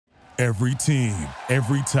Every team,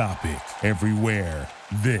 every topic, everywhere.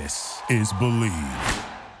 This is Believe.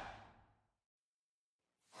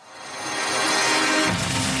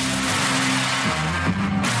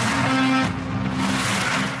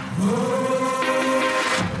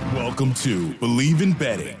 Welcome to Believe in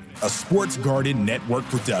Betting, a Sports Garden Network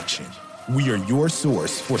production. We are your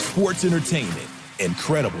source for sports entertainment and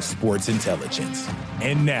credible sports intelligence.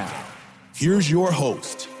 And now, here's your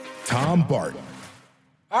host, Tom Barton.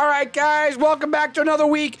 All right, guys, welcome back to another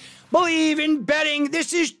week. Believe in Betting.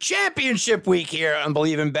 This is championship week here on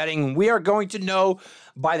Believe in Betting. We are going to know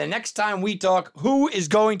by the next time we talk who is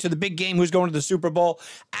going to the big game, who's going to the Super Bowl.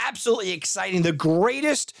 Absolutely exciting. The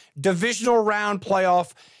greatest divisional round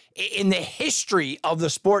playoff in the history of the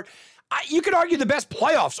sport. You could argue the best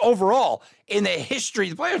playoffs overall in the history,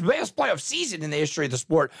 the best playoff season in the history of the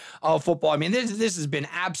sport of football. I mean, this has been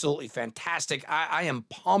absolutely fantastic. I am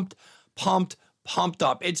pumped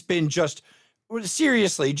up. It's been just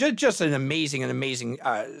seriously just an amazing,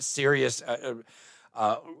 serious,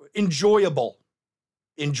 enjoyable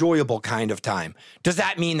kind of time. Does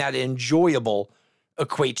that mean that enjoyable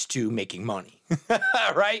equates to making money?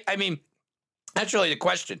 Right? I mean, that's really the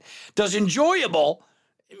question. Does enjoyable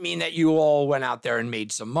mean that you all went out there and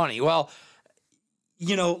made some money? Well,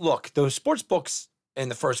 you know, look, those sports books in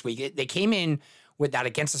the first week, they came in with that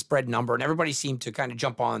against the spread number, and everybody seemed to kind of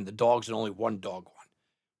jump on the dogs, and only one dog won,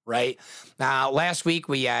 right? Now, last week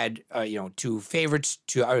we had, two favorites,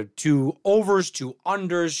 two overs, two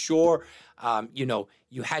unders, sure.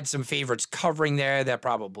 You had some favorites covering there that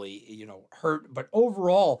probably, hurt, but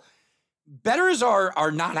overall, bettors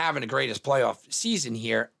are not having the greatest playoff season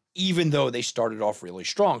here, even though they started off really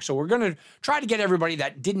strong. So we're going to try to get everybody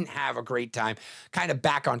that didn't have a great time kind of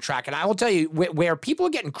back on track. And I will tell you, where people are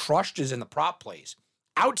getting crushed is in the prop plays.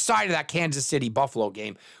 Outside of that Kansas City-Buffalo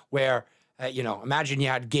game where, imagine you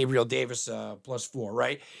had Gabriel Davis +4,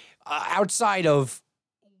 right? Outside of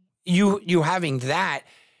you having that,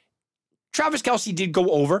 Travis Kelce did go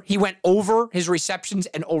over. He went over his receptions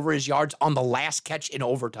and over his yards on the last catch in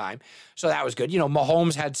overtime. So that was good.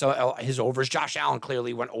 Mahomes had his overs. Josh Allen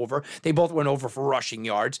clearly went over. They both went over for rushing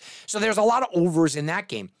yards. So there's a lot of overs in that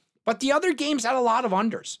game. But the other games had a lot of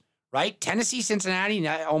unders, right? Tennessee, Cincinnati,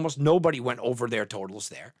 almost nobody went over their totals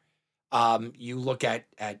there. You look at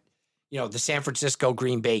the San Francisco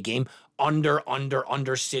Green Bay game, under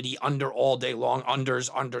City, under all day long, unders.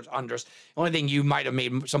 The only thing you might have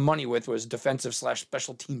made some money with was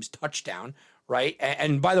defensive/special teams touchdown, right?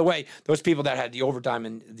 And by the way, those people that had the overtime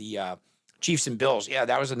in the Chiefs and Bills, yeah,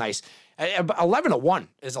 that was a nice 11-1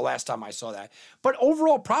 is the last time I saw that. But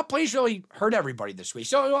overall, prop plays really hurt everybody this week.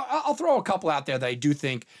 So I'll throw a couple out there that I do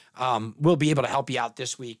think will be able to help you out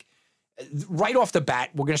this week. Right off the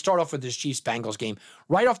bat, we're going to start off with this Chiefs-Bengals game.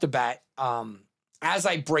 Right off the bat, as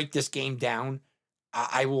I break this game down,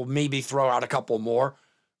 I will maybe throw out a couple more.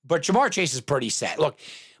 But Ja'Marr Chase is pretty set. Look,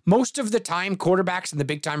 most of the time, quarterbacks and the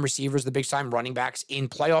big-time receivers, the big-time running backs, in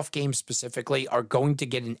playoff games specifically, are going to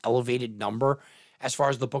get an elevated number as far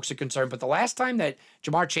as the books are concerned. But the last time that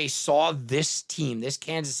Ja'Marr Chase saw this team, this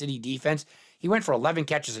Kansas City defense, he went for 11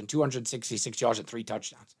 catches and 266 yards and 3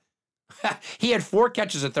 touchdowns. He had 4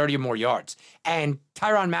 catches of 30 or more yards. And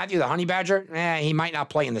Tyrann Mathieu, the Honey Badger, he might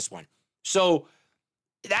not play in this one. So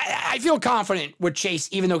I feel confident with Chase,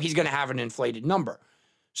 even though he's going to have an inflated number.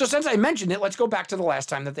 So since I mentioned it, let's go back to the last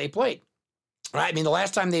time that they played. Right? I mean, the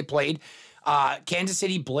last time they played, Kansas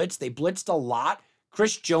City blitzed. They blitzed a lot.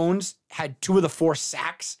 Chris Jones had 2 of the 4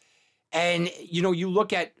 sacks. And, you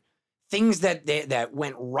look at things that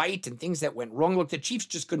went right and things that went wrong. Look, the Chiefs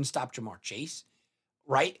just couldn't stop Ja'Marr Chase,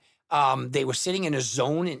 right? They were sitting in a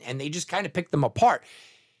zone, and they just kind of picked them apart.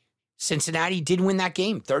 Cincinnati did win that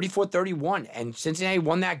game, 34-31, and Cincinnati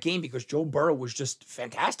won that game because Joe Burrow was just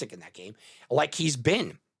fantastic in that game, like he's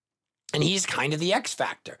been. And he's kind of the X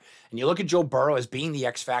factor. And you look at Joe Burrow as being the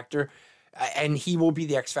X factor, and he will be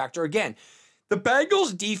the X factor again. The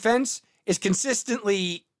Bengals defense is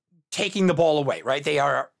consistently taking the ball away, right? They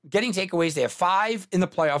are getting takeaways. They have 5 in the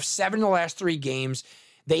playoffs, 7 in the last 3 games.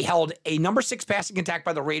 They held a number 6 passing attack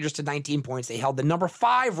by the Raiders to 19 points. They held the number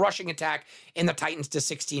 5 rushing attack in the Titans to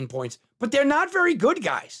 16 points. But they're not very good,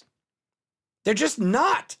 guys. They're just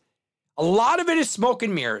not. A lot of it is smoke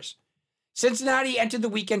and mirrors. Cincinnati entered the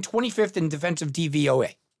weekend 25th in defensive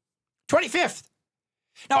DVOA. 25th.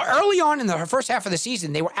 Now, early on in the first half of the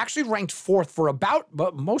season, they were actually ranked 4th for about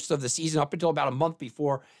most of the season, up until about a month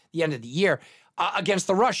before the end of the year, against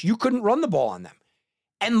the rush. You couldn't run the ball on them.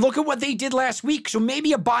 And look at what they did last week. So maybe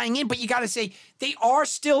you're buying in, but you got to say they are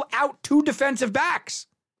still out 2 defensive backs.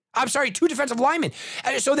 I'm sorry, 2 defensive linemen.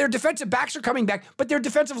 So their defensive backs are coming back, but their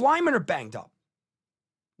defensive linemen are banged up.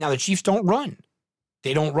 Now, the Chiefs don't run.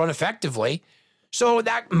 They don't run effectively. So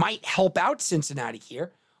that might help out Cincinnati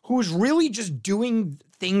here, who's really just doing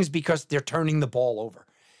things because they're turning the ball over.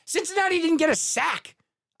 Cincinnati didn't get a sack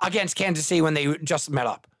against Kansas City when they just met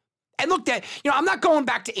up. And look, I'm not going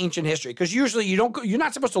back to ancient history because usually you're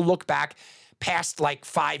not supposed to look back past like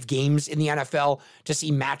 5 games in the NFL to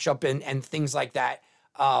see matchup and things like that.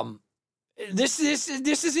 This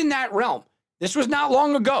is in that realm. This was not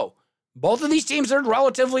long ago. Both of these teams are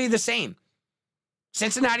relatively the same.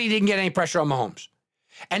 Cincinnati didn't get any pressure on Mahomes.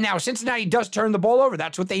 And now Cincinnati does turn the ball over.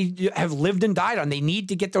 That's what they have lived and died on. They need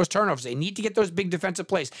to get those turnovers. They need to get those big defensive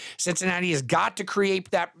plays. Cincinnati has got to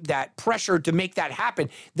create that pressure to make that happen.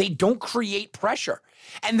 They don't create pressure.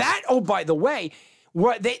 And that, oh, by the way,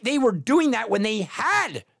 they were doing that when they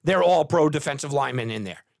had their all-pro defensive linemen in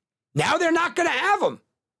there. Now they're not going to have them.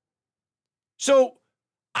 So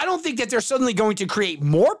I don't think that they're suddenly going to create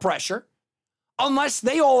more pressure unless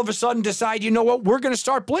they all of a sudden decide, you know what, we're going to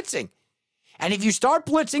start blitzing. And if you start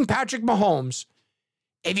blitzing Patrick Mahomes,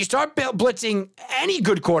 if you start blitzing any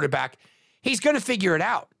good quarterback, he's going to figure it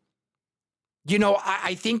out.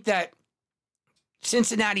 I think that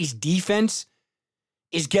Cincinnati's defense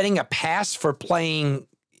is getting a pass for playing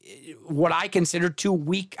what I consider 2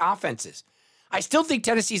 weak offenses. I still think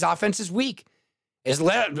Tennessee's offense is weak. Is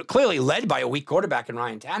clearly led by a weak quarterback in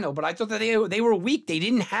Ryan Tannehill, but I thought that they were weak. They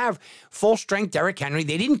didn't have full-strength Derrick Henry.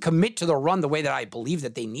 They didn't commit to the run the way that I believe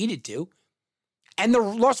that they needed to. And the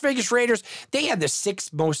Las Vegas Raiders, they had the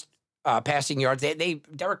 6th most passing yards.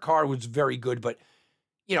 Derek Carr was very good, but,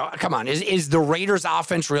 come on. Is the Raiders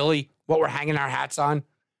offense really what we're hanging our hats on?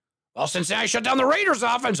 Well, Cincinnati shut down the Raiders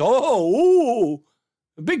offense. Oh,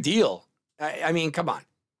 a big deal. I mean, come on.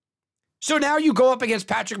 So now you go up against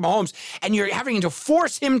Patrick Mahomes, and you're having to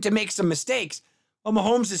force him to make some mistakes. Well,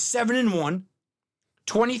 Mahomes is 7-1,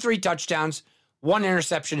 23 touchdowns, 1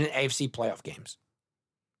 interception in AFC playoff games.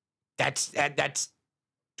 That's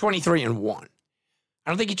 23-1. I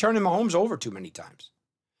don't think he turned Mahomes over too many times.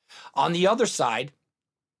 On the other side,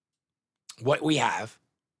 what we have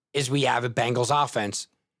is a Bengals offense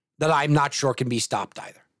that I'm not sure can be stopped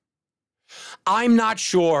either. I'm not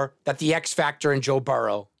sure that the X factor in Joe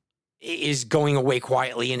Burrow is going away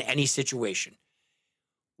quietly in any situation.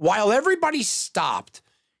 While everybody stopped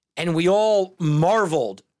and we all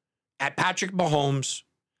marveled at Patrick Mahomes,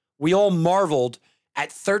 we all marveled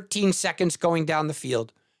at 13 seconds going down the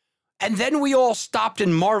field, and then we all stopped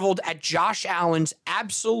and marveled at Josh Allen's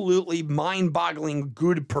absolutely mind-boggling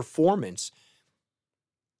good performance.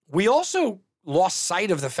 We also lost sight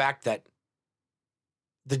of the fact that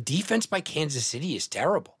the defense by Kansas City is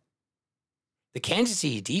terrible. The Kansas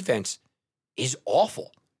City defense is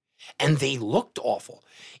awful, and they looked awful.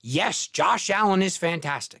 Yes, Josh Allen is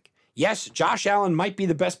fantastic. Yes, Josh Allen might be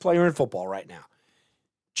the best player in football right now.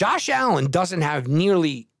 Josh Allen doesn't have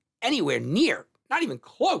nearly anywhere near, not even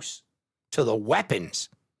close, to the weapons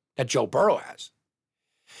that Joe Burrow has.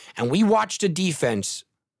 And we watched a defense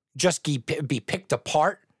just be picked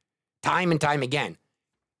apart time and time again.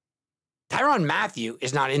 Tyrann Mathieu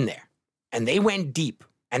is not in there, and they went deep.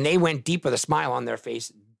 And they went deep with a smile on their face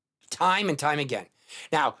time and time again.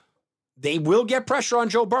 Now, they will get pressure on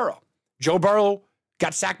Joe Burrow. Joe Burrow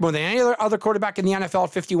got sacked more than any other quarterback in the NFL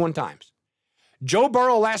 51 times. Joe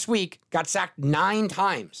Burrow last week got sacked 9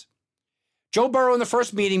 times. Joe Burrow in the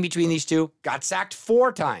first meeting between these two got sacked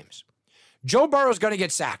 4 times. Joe Burrow's going to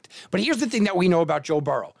get sacked. But here's the thing that we know about Joe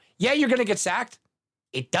Burrow. Yeah, you're going to get sacked.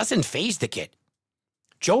 It doesn't faze the kid.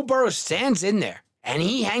 Joe Burrow stands in there. And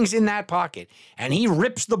he hangs in that pocket, and he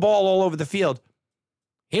rips the ball all over the field.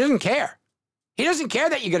 He doesn't care. He doesn't care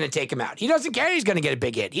that you're going to take him out. He doesn't care he's going to get a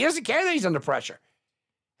big hit. He doesn't care that he's under pressure.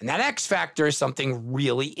 And that X factor is something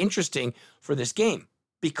really interesting for this game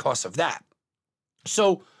because of that.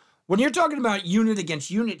 So when you're talking about unit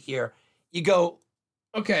against unit here, you go,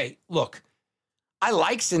 okay, look, I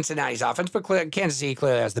like Cincinnati's offense, but Kansas City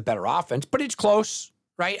clearly has the better offense, but it's close,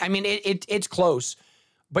 right? I mean, it's close.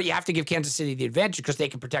 But you have to give Kansas City the advantage because they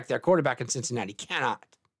can protect their quarterback and Cincinnati cannot.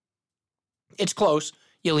 It's close.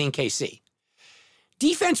 You lean KC.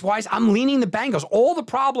 Defense-wise, I'm leaning the Bengals. All the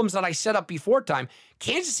problems that I set up before time,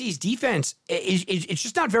 Kansas City's defense, it's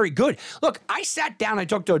just not very good. Look, I sat down, I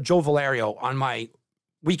talked to Joe Valerio on my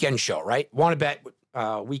weekend show, right? Want to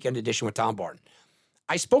Bet weekend edition with Tom Barton.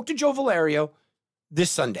 I spoke to Joe Valerio this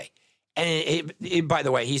Sunday. And by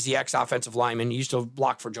the way, he's the ex-offensive lineman. He used to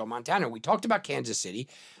block for Joe Montana. We talked about Kansas City.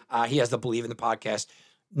 He has the Believe in the Podcast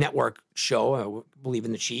network show, Believe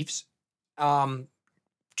in the Chiefs.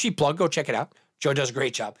 Cheap plug, go check it out. Joe does a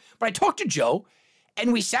great job. But I talked to Joe,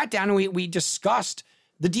 and we sat down and we discussed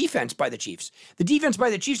the defense by the Chiefs. The defense by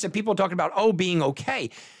the Chiefs that people are talking about, being okay.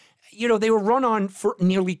 You know, they were run on for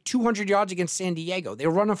nearly 200 yards against San Diego. They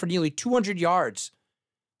were run on for nearly 200 yards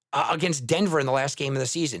against Denver in the last game of the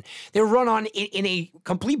season. They were run on in a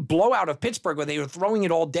complete blowout of Pittsburgh where they were throwing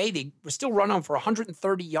it all day. They were still run on for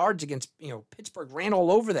 130 yards against, Pittsburgh ran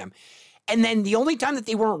all over them. And then the only time that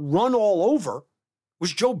they weren't run all over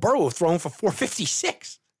was Joe Burrow throwing for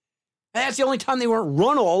 456. And that's the only time they weren't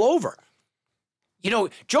run all over.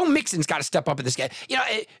 Joe Mixon's got to step up in this game.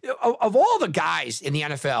 Of all the guys in the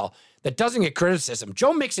NFL that doesn't get criticism,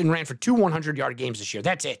 Joe Mixon ran for 2 100-yard games this year.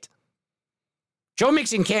 That's it. Joe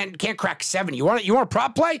Mixon can't crack 70. You want a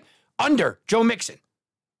prop play? Under Joe Mixon.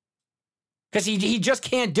 Because he just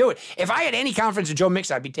can't do it. If I had any confidence in Joe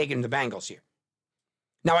Mixon, I'd be taking the Bengals here.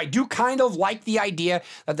 Now, I do kind of like the idea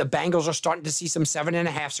that the Bengals are starting to see some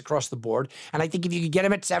 7.5s across the board. And I think if you could get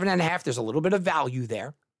them at 7.5, there's a little bit of value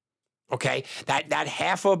there. Okay? That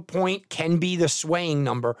half a point can be the swaying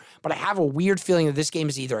number. But I have a weird feeling that this game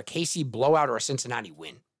is either a KC blowout or a Cincinnati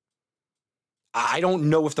win. I don't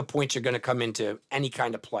know if the points are going to come into any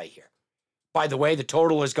kind of play here. By the way, the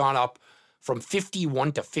total has gone up from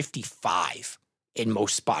 51 to 55 in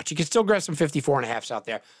most spots. You can still grab some 54.5s out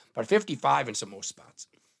there, but 55 in some most spots.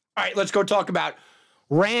 All right, let's go talk about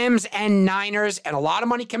Rams and Niners, and a lot of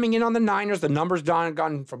money coming in on the Niners. The number's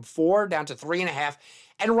gone from 4 down to 3.5,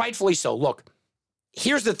 and rightfully so. Look,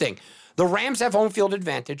 here's the thing. The Rams have home field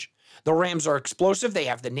advantage. The Rams are explosive. They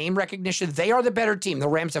have the name recognition. They are the better team. The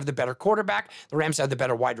Rams have the better quarterback. The Rams have the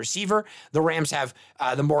better wide receiver. The Rams have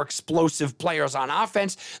the more explosive players on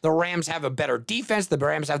offense. The Rams have a better defense. The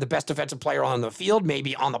Rams have the best defensive player on the field,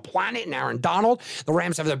 maybe on the planet, in Aaron Donald. The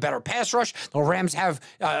Rams have the better pass rush. The Rams have,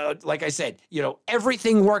 like I said,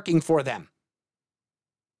 everything working for them.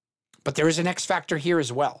 But there is an X factor here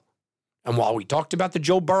as well. And while we talked about the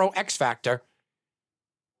Joe Burrow X factor,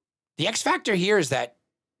 the X factor here is that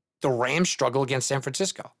the Rams struggle against San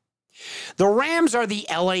Francisco. The Rams are the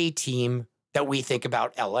LA team that we think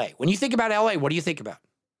about LA. When you think about LA, what do you think about?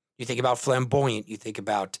 You think about flamboyant. You think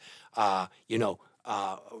about,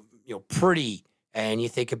 pretty, and you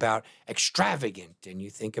think about extravagant, and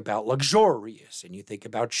you think about luxurious, and you think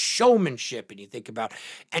about showmanship, and you think about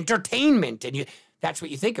entertainment, and that's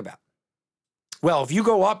what you think about. Well, if you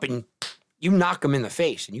go up and you knock them in the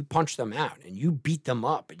face, and you punch them out, and you beat them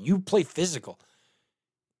up, and you play physical,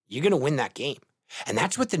 you're going to win that game. And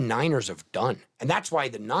that's what the Niners have done. And that's why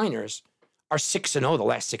the Niners are 6-0 the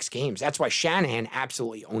last 6 games. That's why Shanahan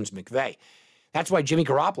absolutely owns McVay. That's why Jimmy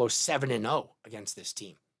Garoppolo is 7-0 against this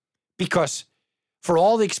team. Because for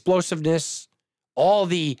all the explosiveness, all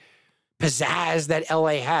the pizzazz that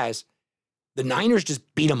LA has, the Niners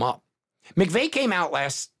just beat them up. McVay came out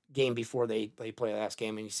last game before they played last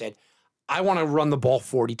game, and he said, I want to run the ball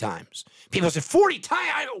 40 times. People said, 40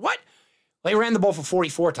 times? What? They ran the ball for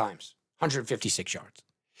 44 times, 156 yards.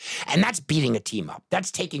 And that's beating a team up. That's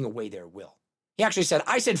taking away their will. He actually said,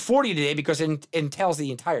 I said 40 today because it entails the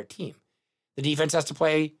entire team. The defense has to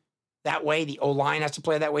play that way. The O-line has to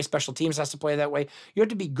play that way. Special teams has to play that way. You have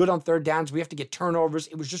to be good on third downs. We have to get turnovers.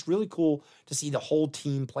 It was just really cool to see the whole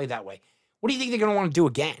team play that way. What do you think they're going to want to do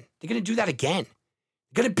again? They're going to do that again.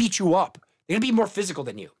 They're going to beat you up. They're going to be more physical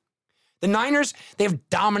than you. The Niners, they have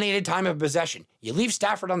dominated time of possession. You leave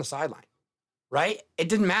Stafford on the sideline. Right? It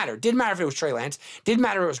didn't matter. It didn't matter if it was Trey Lance. It didn't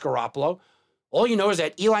matter if it was Garoppolo. All you know is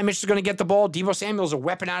that Eli Mitchell is going to get the ball. Deebo Samuel's a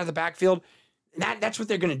weapon out of the backfield. That's what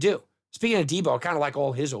they're going to do. Speaking of Deebo, I kind of like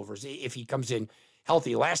all his overs if he comes in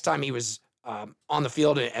healthy. Last time he was on the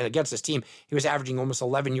field and against this team, he was averaging almost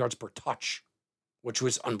 11 yards per touch, which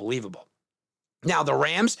was unbelievable. Now, the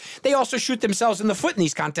Rams, they also shoot themselves in the foot in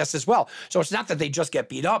these contests as well. So it's not that they just get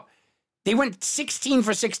beat up. They went 16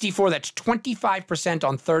 for 64. That's 25%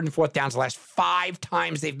 on 3rd and 4th downs the last 5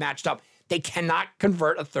 times they've matched up. They cannot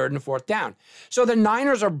convert a 3rd and 4th down. So the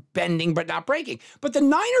Niners are bending but not breaking. But the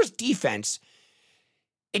Niners defense,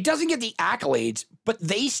 it doesn't get the accolades, but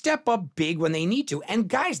they step up big when they need to. And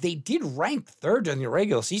guys, they did rank 3rd in the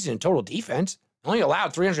regular season in total defense. Only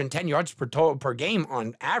allowed 310 yards per game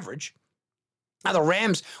on average. Now the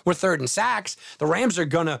Rams were 3rd in sacks. The Rams are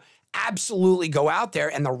going to absolutely go out there,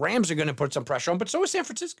 and the Rams are going to put some pressure on, but so is San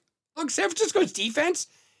Francisco. Look, San Francisco's defense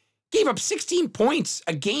gave up 16 points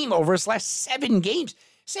a game over his last 7 games.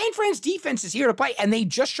 San Fran's defense is here to play, and they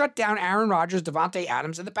just shut down Aaron Rodgers, Devontae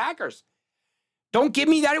Adams, and the Packers. Don't give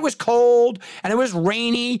me that it was cold, and it was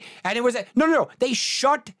rainy, and it was... No. They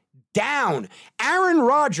shut down Aaron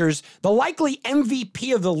Rodgers, the likely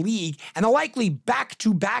MVP of the league, and the likely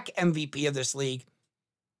back-to-back MVP of this league,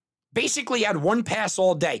 basically had one pass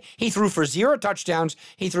all day. He threw for 0 touchdowns.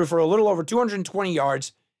 He threw for a little over 220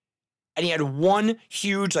 yards. And he had one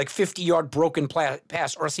huge, 50-yard broken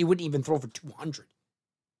pass, or else he wouldn't even throw for 200.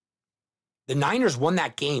 The Niners won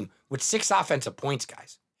that game with 6 offensive points,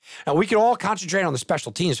 guys. Now, we can all concentrate on the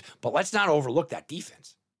special teams, but let's not overlook that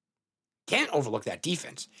defense. Can't overlook that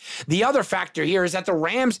defense. The other factor here is that the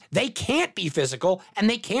Rams, they can't be physical, and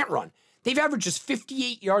they can't run. They've averaged just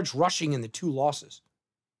 58 yards rushing in the 2 losses.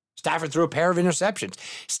 Stafford threw a pair of interceptions.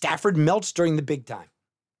 Stafford melts during the big time.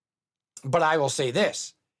 But I will say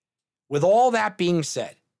this. With all that being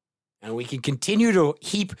said, and we can continue to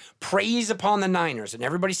heap praise upon the Niners, and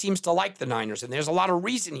everybody seems to like the Niners, and there's a lot of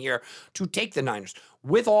reason here to take the Niners.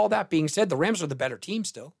 With all that being said, the Rams are the better team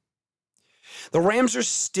still. The Rams are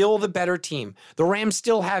still the better team. The Rams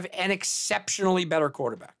still have an exceptionally better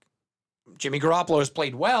quarterback. Jimmy Garoppolo has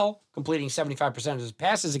played well, completing 75% of his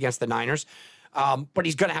passes against the Niners, but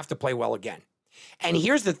he's going to have to play well again. And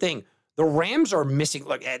here's the thing. The Rams are missing,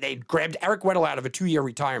 look, they grabbed Eric Weddle out of a 2-year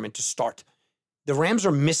retirement to start. The Rams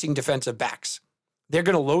are missing defensive backs. They're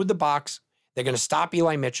going to load the box. They're going to stop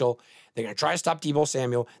Eli Mitchell. They're going to try to stop Deebo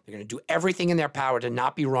Samuel. They're going to do everything in their power to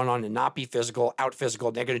not be run on and not be out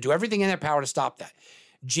physical. They're going to do everything in their power to stop that.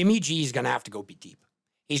 Jimmy G is going to have to go be deep.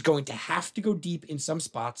 He's going to have to go deep in some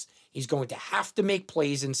spots. He's going to have to make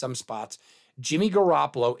plays in some spots. Jimmy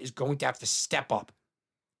Garoppolo is going to have to step up.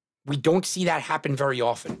 We don't see that happen very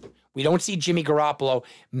often. We don't see Jimmy Garoppolo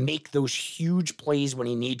make those huge plays when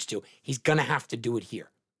he needs to. He's going to have to do it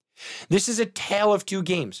here. This is a tale of 2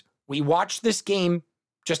 games. We watched this game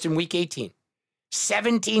just in week 18.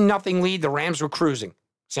 17-0 lead. The Rams were cruising.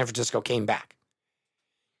 San Francisco came back.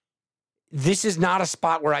 This is not a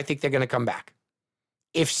spot where I think they're going to come back.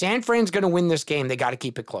 If San Fran's going to win this game, they got to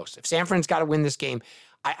keep it close. If San Fran's got to win this game,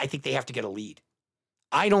 I think they have to get a lead.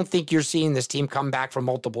 I don't think you're seeing this team come back from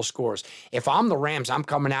multiple scores. If I'm the Rams, I'm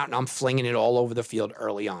coming out and I'm flinging it all over the field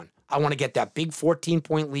early on. I want to get that big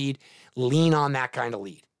 14-point lead, lean on that kind of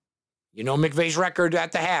lead. You know McVay's record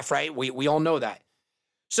at the half, right? We all know that.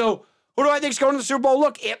 So who do I think is going to the Super Bowl?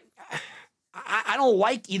 Look, I don't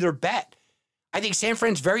like either bet. I think San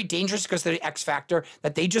Fran's very dangerous because of the X factor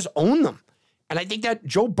that they just own them. And I think that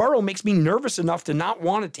Joe Burrow makes me nervous enough to not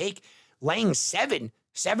want to take laying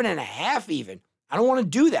 7.5 even. I don't want to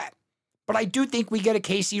do that. But I do think we get a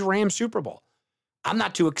KC Rams Super Bowl. I'm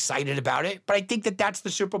not too excited about it, but I think that that's the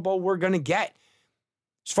Super Bowl we're going to get.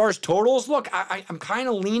 As far as totals, look, I'm kind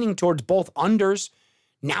of leaning towards both unders.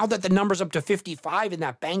 Now that the number's up to 55 in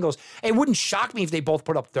that Bengals, it wouldn't shock me if they both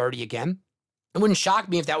put up 30 again. It wouldn't shock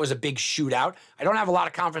me if that was a big shootout. I don't have a lot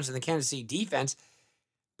of confidence in the Kansas City defense,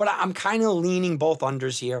 but I'm kind of leaning both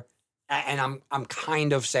unders here. And I'm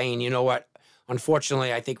kind of saying, you know what?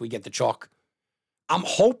 Unfortunately, I think we get the chalk. I'm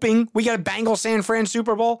hoping we get a Bengals San Fran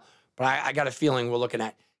Super Bowl, but I got a feeling we're looking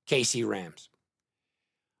at KC Rams.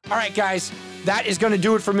 All right, guys, that is going to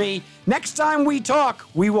do it for me. Next time we talk,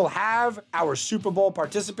 we will have our Super Bowl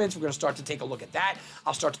participants. We're going to start to take a look at that.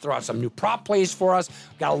 I'll start to throw out some new prop plays for us.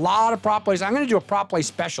 We've got a lot of prop plays. I'm going to do a prop play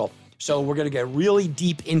special. So we're going to get really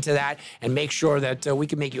deep into that and make sure that we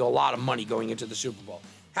can make you a lot of money going into the Super Bowl.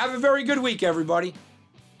 Have a very good week, everybody.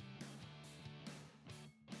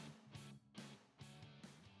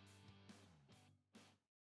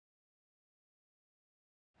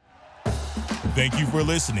 Thank you for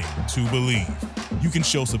listening to Believe. You can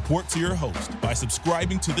show support to your host by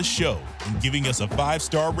subscribing to the show and giving us a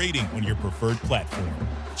 5-star rating on your preferred platform.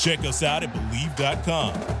 Check us out at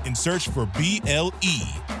Believe.com and search for BLEAV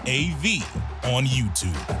on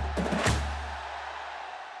YouTube.